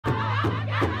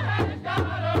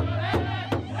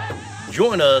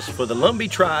Join us for the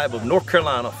Lumbee Tribe of North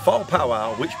Carolina Fall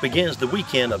Powwow, which begins the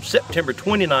weekend of September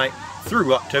 29th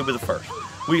through October the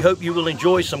 1st. We hope you will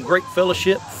enjoy some great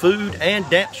fellowship, food, and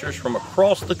dancers from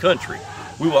across the country.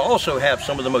 We will also have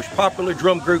some of the most popular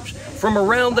drum groups from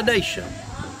around the nation,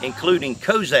 including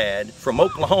Kozad from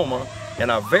Oklahoma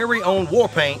and our very own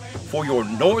Warpaint for your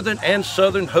northern and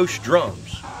southern host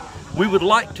drums. We would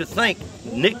like to thank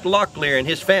Nick Locklear and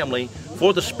his family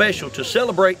for the special to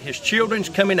celebrate his children's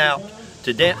coming out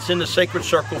to dance in the sacred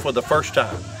circle for the first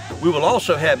time. We will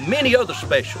also have many other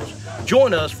specials.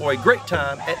 Join us for a great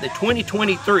time at the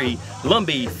 2023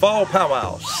 Lumbee Fall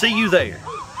Powwow. See you there.